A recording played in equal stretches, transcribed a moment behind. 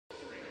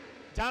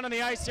Down on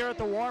the ice here at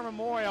the War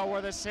Memorial,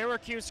 where the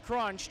Syracuse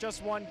Crunch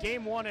just won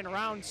Game 1 in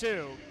Round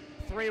 2,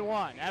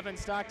 3-1. Evan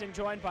Stockton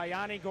joined by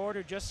Yanni Gourde,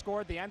 who just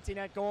scored the empty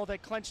net goal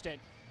that clinched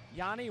it.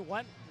 Yanni,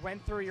 what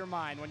went through your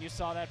mind when you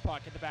saw that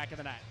puck at the back of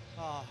the net?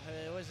 Oh,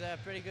 it was a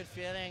pretty good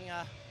feeling.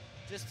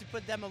 Just to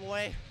put them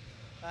away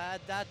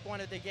at that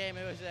point of the game,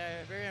 it was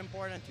very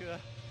important to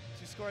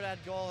score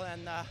that goal,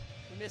 and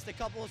we missed a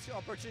couple of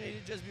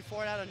opportunities just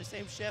before that on the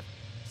same shift,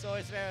 so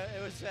it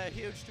was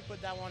huge to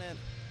put that one in.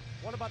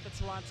 What about the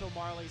Toronto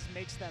Marlies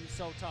makes them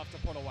so tough to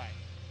put away?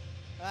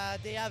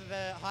 They have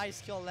a high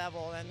skill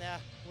level, and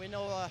we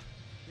know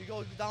you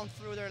go down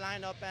through their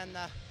lineup, and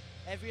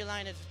every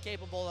line is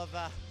capable of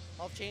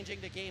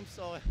changing the game,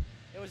 so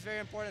it was very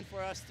important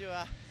for us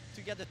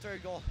to get the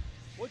third goal.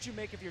 What'd you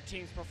make of your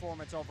team's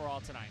performance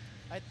overall tonight?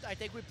 I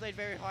think we played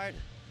very hard.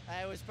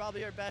 It was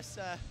probably our best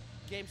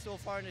game so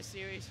far in the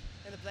series,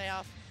 in the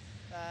playoff.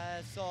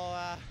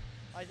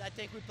 I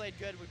think we played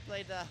good.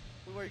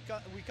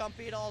 We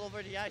compete all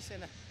over the ice,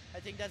 and I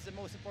think that's the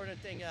most important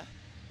thing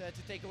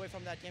to take away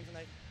from that game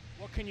tonight.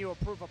 What can you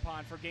improve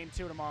upon for Game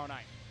 2 tomorrow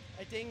night?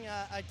 I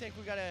think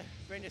we gotta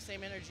bring the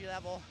same energy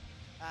level,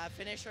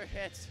 finish our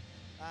hits,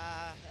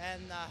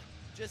 and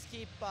just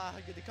keep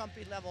the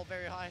compete level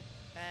very high,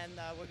 and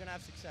we're gonna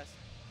have success.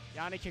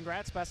 Yanni,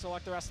 congrats. Best of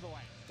luck the rest of the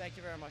way. Thank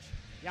you very much.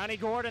 Yanni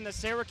Gourde and the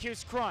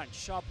Syracuse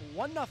Crunch up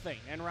 1-0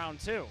 in Round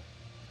 2.